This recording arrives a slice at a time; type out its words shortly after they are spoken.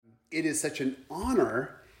it is such an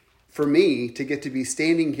honor for me to get to be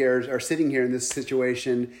standing here or sitting here in this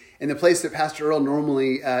situation in the place that Pastor Earl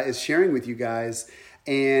normally is sharing with you guys,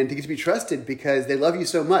 and to get to be trusted because they love you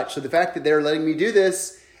so much. So the fact that they're letting me do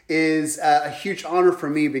this is a huge honor for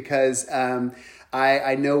me because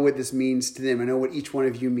I know what this means to them. I know what each one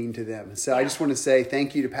of you mean to them. So I just want to say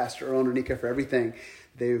thank you to Pastor Earl and Renika for everything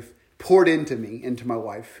they've poured into me, into my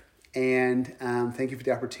wife. And thank you for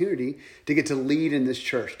the opportunity to get to lead in this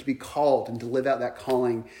church, to be called and to live out that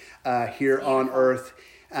calling here on earth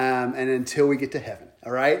and until we get to heaven.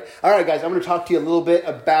 All right? All right, guys, I'm going to talk to you a little bit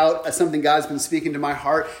about something God's been speaking to my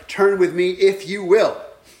heart. Turn with me, if you will,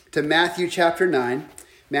 to Matthew chapter 9.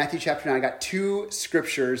 Matthew chapter 9. I got two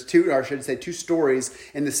stories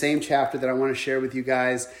in the same chapter that I want to share with you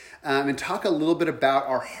guys and talk a little bit about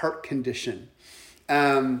our heart condition.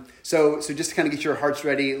 So just to kind of get your hearts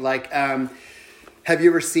ready, have you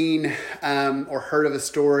ever seen or heard of a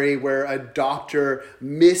story where a doctor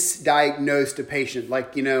misdiagnosed a patient?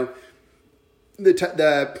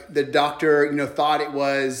 The doctor, thought it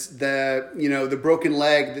was the broken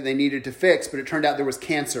leg that they needed to fix, but it turned out there was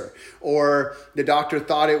cancer. Or the doctor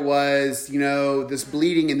thought it was, this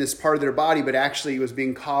bleeding in this part of their body, but actually it was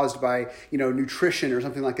being caused by, nutrition or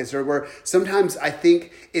something like this. Or where sometimes I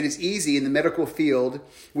think it is easy in the medical field,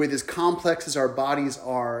 with as complex as our bodies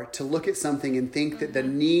are, to look at something and think that the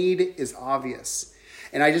need is obvious.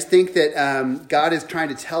 And I just think that God is trying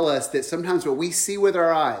to tell us that sometimes what we see with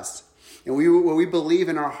our eyes, and what we believe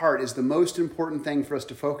in our heart is the most important thing for us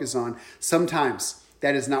to focus on. Sometimes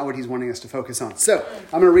that is not what he's wanting us to focus on. So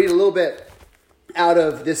I'm going to read a little bit out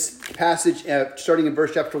of this passage, starting in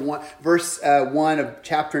verse 1 of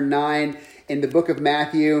chapter 9 in the book of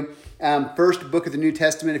Matthew, first book of the New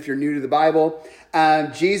Testament if you're new to the Bible.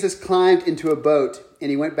 Jesus climbed into a boat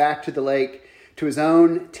and he went back to the lake, to his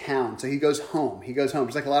own town. So he goes home.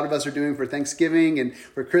 Just like a lot of us are doing for Thanksgiving and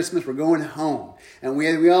for Christmas, we're going home. And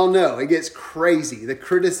we all know it gets crazy. The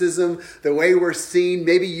criticism, the way we're seen.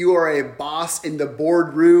 Maybe you are a boss in the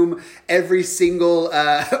boardroom every single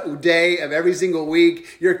day of every single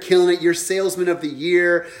week. You're killing it. You're salesman of the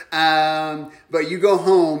year. But you go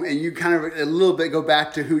home and you kind of a little bit go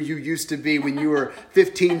back to who you used to be when you were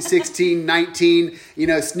 15, 16, 19,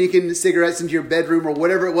 sneaking cigarettes into your bedroom or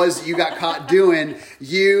whatever it was that you got caught doing. That's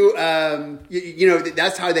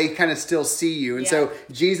how they kind of still see you. And so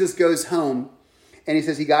Jesus goes home and he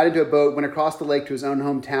says he got into a boat, went across the lake to his own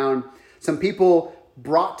hometown. Some people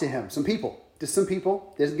brought to him, some people,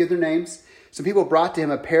 doesn't give their names. Some people brought to him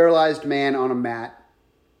a paralyzed man on a mat.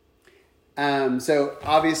 So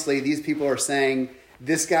obviously these people are saying,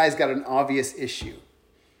 this guy's got an obvious issue.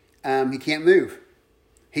 He can't move.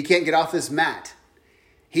 He can't get off this mat.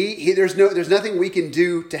 There's nothing we can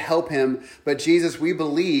do to help him, but Jesus, we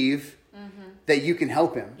believe that you can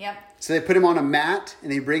help him. Yep. So they put him on a mat and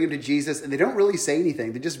they bring him to Jesus and they don't really say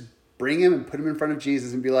anything. They just bring him and put him in front of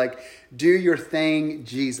Jesus and be like, do your thing,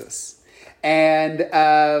 Jesus. And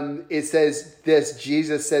it says this,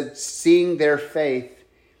 Jesus said, seeing their faith,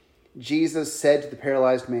 Jesus said to the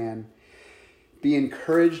paralyzed man, be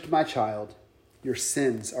encouraged, my child, your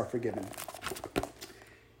sins are forgiven.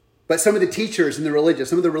 But some of the teachers and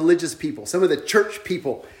some of the religious people, some of the church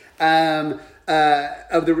people of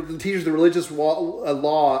the teachers of the religious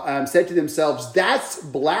law said to themselves, that's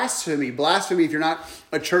blasphemy. Blasphemy, if you're not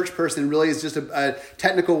a church person, really is just a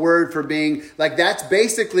technical word for being like, that's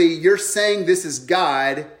basically you're saying this is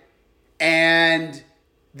God and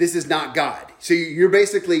this is not God. So you're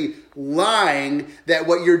basically lying that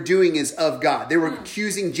what you're doing is of God. They were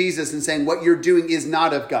accusing Jesus and saying what you're doing is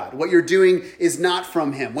not of God. What you're doing is not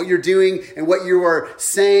from him. What you're doing and what you are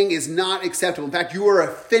saying is not acceptable. In fact, you are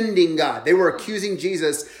offending God. They were accusing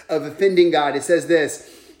Jesus of offending God. It says this,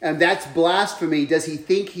 and that's blasphemy. Does he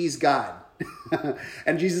think he's God?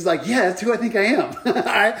 And Jesus is like, yeah, that's who I think I am.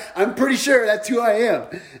 I'm pretty sure that's who I am.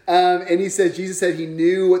 And Jesus said he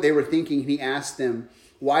knew what they were thinking. And he asked them,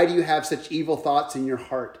 why do you have such evil thoughts in your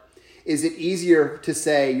heart? Is it easier to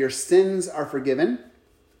say your sins are forgiven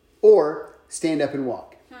or stand up and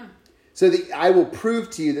walk? So I will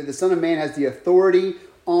prove to you that the Son of Man has the authority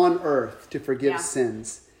on earth to forgive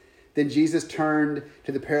sins. Then Jesus turned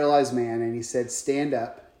to the paralyzed man and he said, stand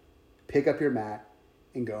up, pick up your mat,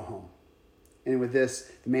 and go home. And with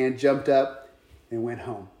this, the man jumped up and went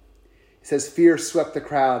home. It says fear swept the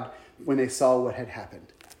crowd when they saw what had happened.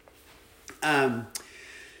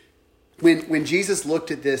 When Jesus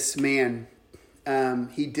looked at this man,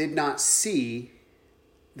 he did not see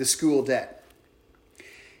the school debt.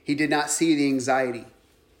 He did not see the anxiety.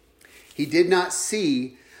 He did not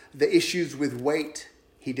see the issues with weight.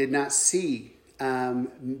 He did not see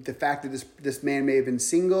the fact that this man may have been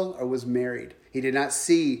single or was married. He did not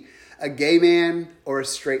see a gay man or a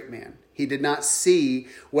straight man. He did not see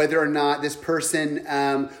whether or not this person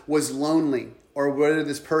was lonely or whether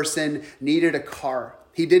this person needed a car.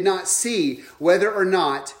 He did not see whether or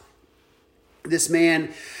not this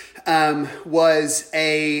man was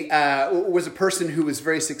a person who was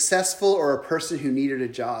very successful or a person who needed a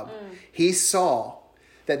job. He saw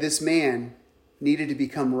that this man needed to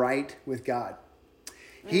become right with God.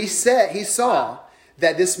 He saw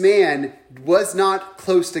that this man was not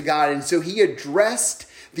close to God, and so he addressed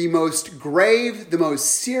the most grave, the most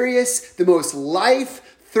serious, the most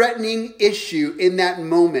life-threatening issue in that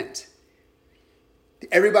moment.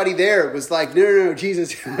 Everybody there was like, no,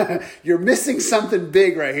 Jesus, you're missing something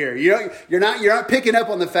big right here. You're not picking up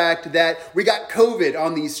on the fact that we got COVID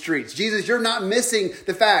on these streets. Jesus, you're not missing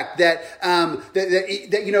the fact that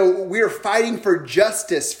we are fighting for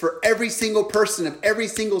justice for every single person of every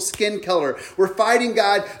single skin color. We're fighting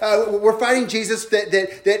God. We're fighting Jesus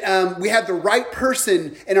that we have the right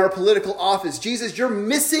person in our political office. Jesus, you're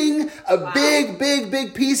missing a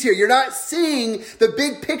big piece here. You're not seeing the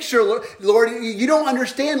big picture, Lord. You don't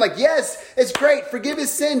understand, like, yes, it's great. Forgive his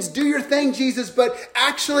sins. Do your thing, Jesus. But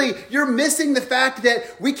actually, you're missing the fact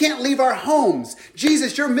that we can't leave our homes.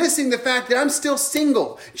 Jesus, you're missing the fact that I'm still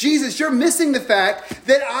single. Jesus, you're missing the fact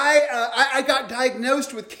that I got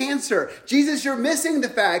diagnosed with cancer. Jesus, you're missing the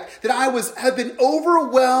fact that have been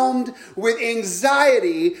overwhelmed with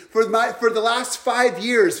anxiety for the last 5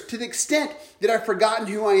 years, to the extent that I've forgotten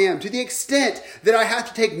who I am, to the extent that I have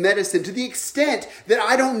to take medicine, to the extent that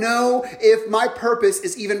I don't know if my purpose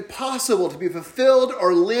is even possible to be fulfilled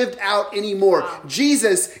or lived out anymore. Wow.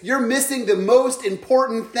 Jesus, you're missing the most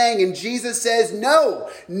important thing. And Jesus says,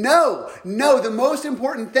 no. The most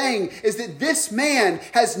important thing is that this man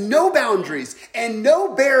has no boundaries and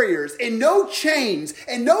no barriers and no chains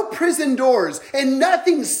and no prison doors and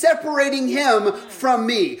nothing separating him from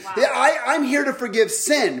me. Wow. I'm here to forgive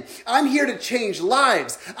sin. I'm here to change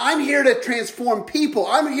lives. I'm here to transform people.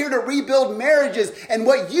 I'm here to rebuild marriages. And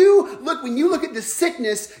when you look at the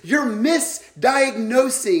sickness, you're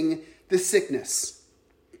misdiagnosing the sickness.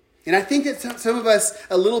 And I think that some of us,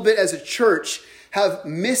 a little bit as a church, have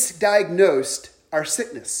misdiagnosed our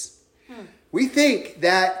sickness. We think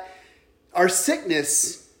that our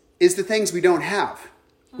sickness is the things we don't have.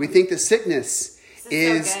 We think the sickness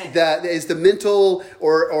is the mental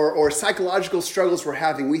or psychological struggles we're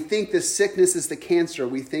having. We think the sickness is the cancer.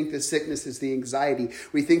 We think the sickness is the anxiety.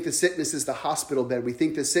 We think the sickness is the hospital bed. We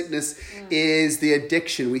think the sickness is the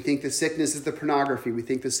addiction. We think the sickness is the pornography. We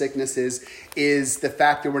think the sickness is the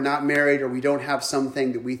fact that we're not married or we don't have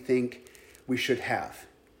something that we think we should have.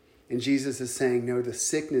 And Jesus is saying, no, the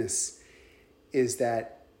sickness is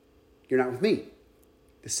that you're not with me.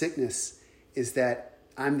 The sickness is that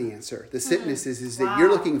I'm the answer. The sickness is that you're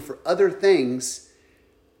looking for other things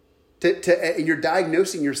and you're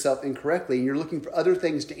diagnosing yourself incorrectly, and you're looking for other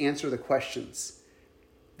things to answer the questions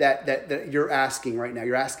that you're asking right now.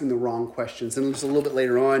 You're asking the wrong questions. And just a little bit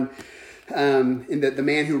later on, in the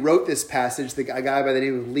man who wrote this passage, a guy by the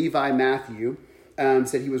name of Levi Matthew,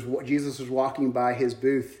 said Jesus was walking by his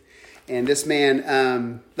booth. And this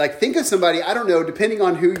man, think of somebody, I don't know, depending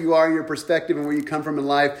on who you are, your perspective and where you come from in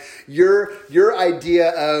life, your idea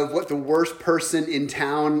of what the worst person in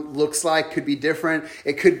town looks like could be different.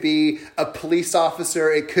 It could be a police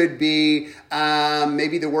officer. It could be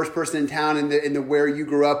maybe the worst person in town in the where you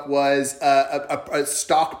grew up was a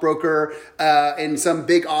stockbroker in some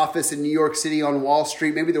big office in New York City on Wall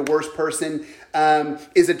Street. Maybe the worst person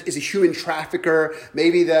is a human trafficker.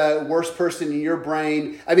 Maybe the worst person in your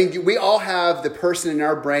brain. I mean, we all have the person in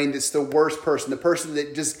our brain that's the worst person, the person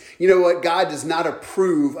that just, God does not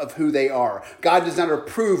approve of who they are. God does not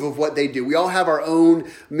approve of what they do. We all have our own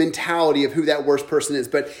mentality of who that worst person is.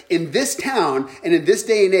 But in this town and in this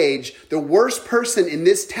day and age, the worst person in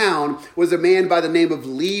this town was a man by the name of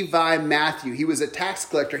Levi Matthew. He was a tax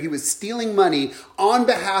collector. He was stealing money on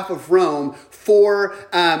behalf of Rome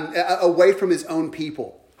away from his own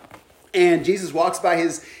people. And Jesus walks by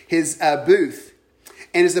his booth,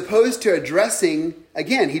 and as opposed to addressing,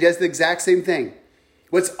 again, he does the exact same thing.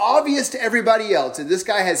 What's obvious to everybody else is this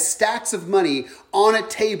guy has stacks of money on a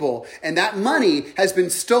table, and that money has been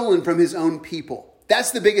stolen from his own people.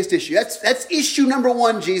 That's the biggest issue. That's issue number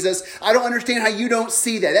one, Jesus. I don't understand how you don't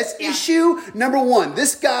see that. That's issue number one.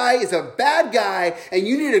 This guy is a bad guy, and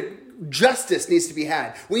justice needs to be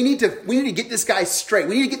had. We need to get this guy straight.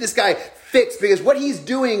 We need to get this guy fixed because what he's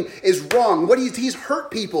doing is wrong. He's hurt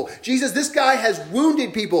people. Jesus, this guy has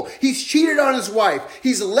wounded people. He's cheated on his wife.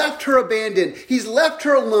 He's left her abandoned. He's left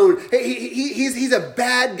her alone. He's a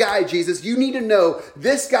bad guy, Jesus. You need to know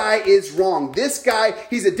this guy is wrong. This guy,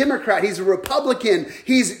 he's a Democrat. He's a Republican.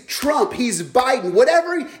 He's Trump. He's Biden.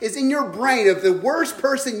 Whatever is in your brain of the worst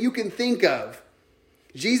person you can think of.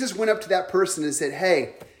 Jesus went up to that person and said,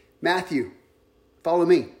 hey, Matthew, follow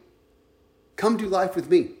me. Come do life with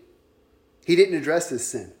me. He didn't address this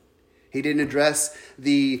sin. He didn't address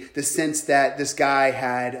the sense that this guy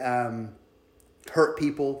had hurt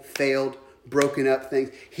people, failed, broken up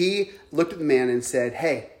things. He looked at the man and said,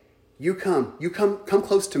 hey, you come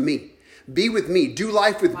close to me. Be with me. Do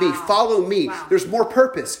life with me. Follow me. Wow. There's more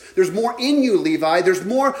purpose. There's more in you, Levi. There's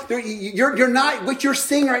more. You're not, what you're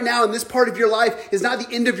seeing right now in this part of your life is not the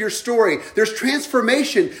end of your story. There's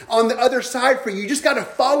transformation on the other side for you. You just got to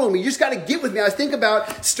follow me. You just got to get with me. I think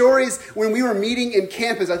about stories when we were meeting in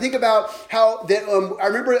campus. I think about how I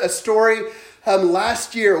remember a story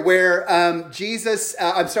last year where where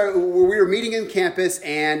we were meeting in campus,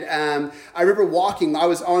 and I remember walking. I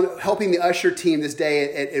was helping the usher team this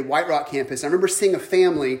day at White Rock campus. I remember seeing a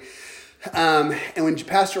family, and when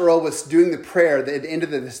Pastor Earl was doing the prayer at the end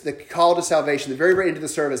of the call to salvation, the very, very end of the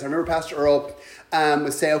service, I remember Pastor Earl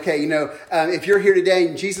was saying, okay, if you're here today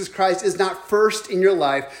and Jesus Christ is not first in your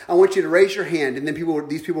life, I want you to raise your hand. And then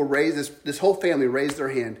these people raised, this whole family raised their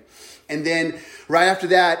hand. And then right after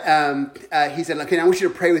that, he said, okay, I want you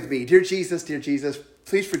to pray with me. Dear Jesus,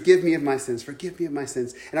 please forgive me of my sins. Forgive me of my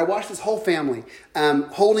sins. And I watched this whole family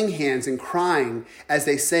holding hands and crying as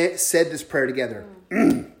they said this prayer together.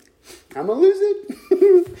 I'm going to lose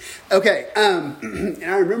it. Okay. And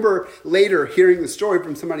I remember later hearing the story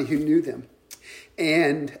from somebody who knew them.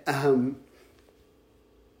 And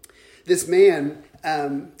this man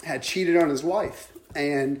had cheated on his wife.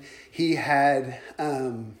 And he had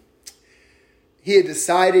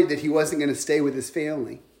decided that he wasn't going to stay with his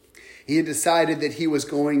family. He had decided that he was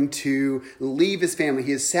going to leave his family.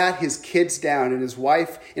 He had sat his kids down and his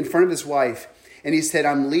wife in front of his wife. And he said,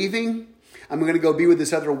 I'm leaving. I'm going to go be with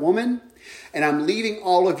this other woman. And I'm leaving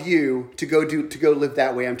all of you to go live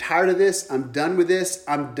that way. I'm tired of this. I'm done with this.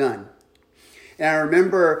 I'm done. And I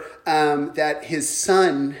remember that his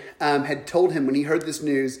son had told him when he heard this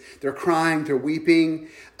news, they're crying, they're weeping,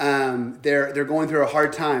 they're going through a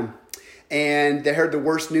hard time. And they heard the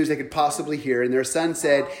worst news they could possibly hear. And their son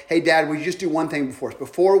said, hey, Dad, would you just do one thing before us?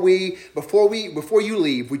 Before you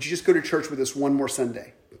leave, would you just go to church with us one more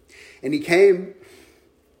Sunday? And he came.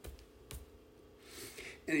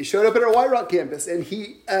 And he showed up at our White Rock campus. And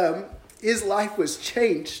his life was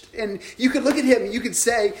changed. And you could look at him and you could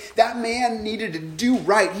say that man needed to do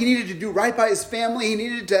right. He needed to do right by his family. He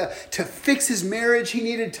needed to fix his marriage. He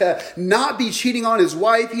needed to not be cheating on his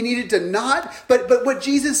wife. He needed to not. But what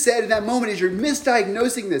Jesus said in that moment is you're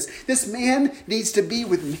misdiagnosing this. This man needs to be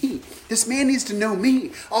with me. This man needs to know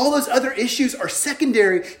me. All those other issues are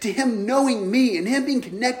secondary to him knowing me and him being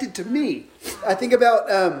connected to me. I think about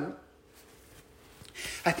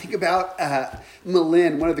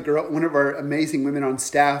Malin, one of our amazing women on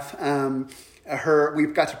staff. We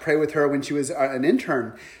got to pray with her when she was an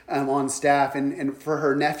intern on staff, and for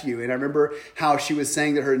her nephew. And I remember how she was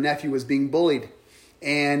saying that her nephew was being bullied,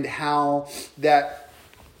 and how that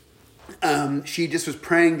she just was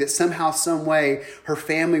praying that somehow, some way, her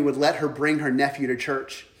family would let her bring her nephew to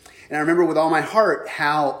church. And I remember with all my heart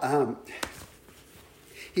how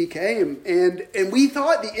he came, and we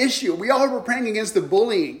thought the issue, we all were praying against the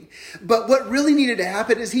bullying. But what really needed to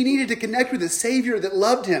happen is he needed to connect with a Savior that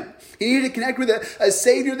loved him. He needed to connect with a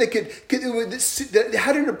Savior that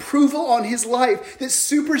had an approval on his life that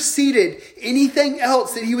superseded anything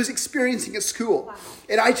else that he was experiencing at school. Wow.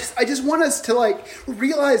 And I just want us to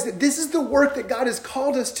realize that this is the work that God has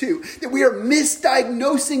called us to, that we are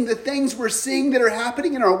misdiagnosing the things we're seeing that are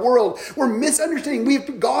happening in our world. We're misunderstanding. We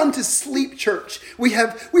have gone to sleep church. We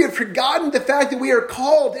have forgotten the fact that we are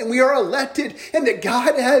called and we are elected, and that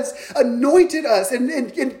God has anointed us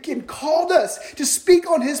and called us to speak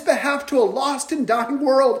on his behalf to a lost and dying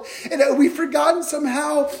world. And we've forgotten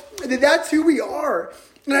somehow that that's who we are.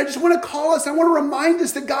 And I just want to call us, I want to remind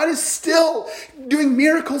us that God is still doing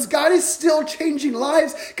miracles. God is still changing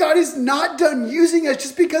lives. God is not done using us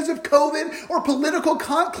just because of COVID or political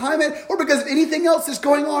climate or because of anything else that's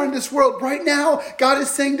going on in this world. Right now, God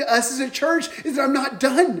is saying to us as a church is that I'm not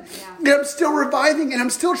done. Yeah. And I'm still reviving, and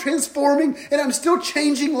I'm still transforming, and I'm still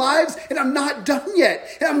changing lives, and I'm not done yet.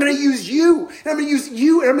 And I'm going to use you, and I'm going to use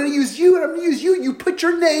you, and I'm going to use you, and I'm going to use you. You put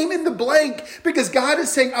your name in the blank because God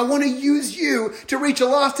is saying, I want to use you to reach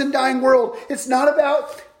a lost and dying world. It's not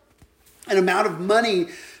about an amount of money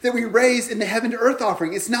that we raise in the heaven to earth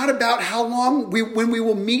offering. It's not about how long when we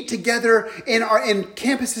will meet together in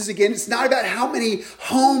campuses again. It's not about how many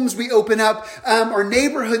homes we open up, or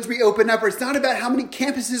neighborhoods we open up, or it's not about how many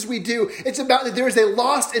campuses we do. It's about that there is a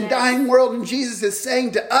lost and dying world, and Jesus is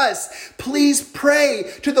saying to us, please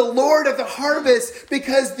pray to the Lord of the harvest,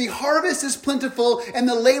 because the harvest is plentiful and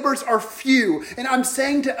the labors are few. And I'm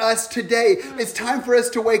saying to us today, it's time for us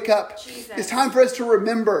to wake up. Jesus. It's time for us to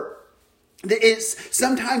remember that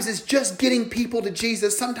sometimes it's just getting people to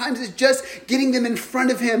Jesus. Sometimes it's just getting them in front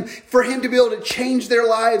of him for him to be able to change their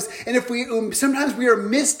lives. And sometimes we are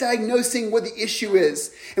misdiagnosing what the issue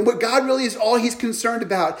is. And what God really is, all he's concerned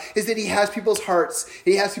about is that he has people's hearts,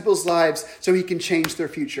 and he has people's lives so he can change their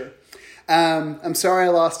future. I'm sorry I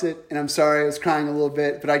lost it, and I'm sorry I was crying a little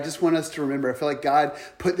bit, but I just want us to remember, I feel like God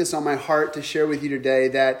put this on my heart to share with you today,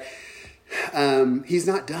 that he's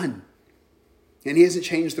not done. And he hasn't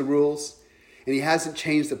changed the rules. And he hasn't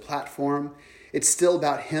changed the platform. It's still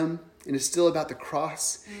about him. And it's still about the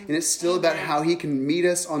cross. And it's still about how he can meet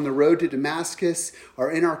us on the road to Damascus,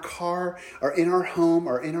 or in our car, or in our home,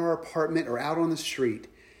 or in our apartment, or out on the street.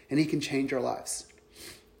 And he can change our lives.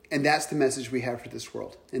 And that's the message we have for this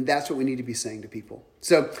world. And that's what we need to be saying to people.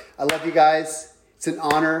 So I love you guys. It's an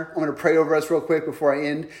honor. I'm going to pray over us real quick before I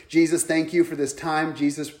end. Jesus, thank you for this time.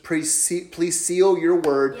 Jesus, please seal your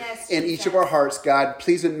word in each of our hearts, God.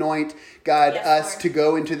 Please anoint, God, us to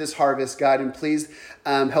go into this harvest, God. And please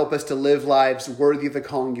help us to live lives worthy of the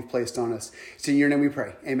calling you've placed on us. It's in your name we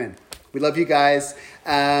pray. Amen. We love you guys.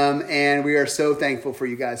 And we are so thankful for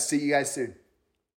you guys. See you guys soon.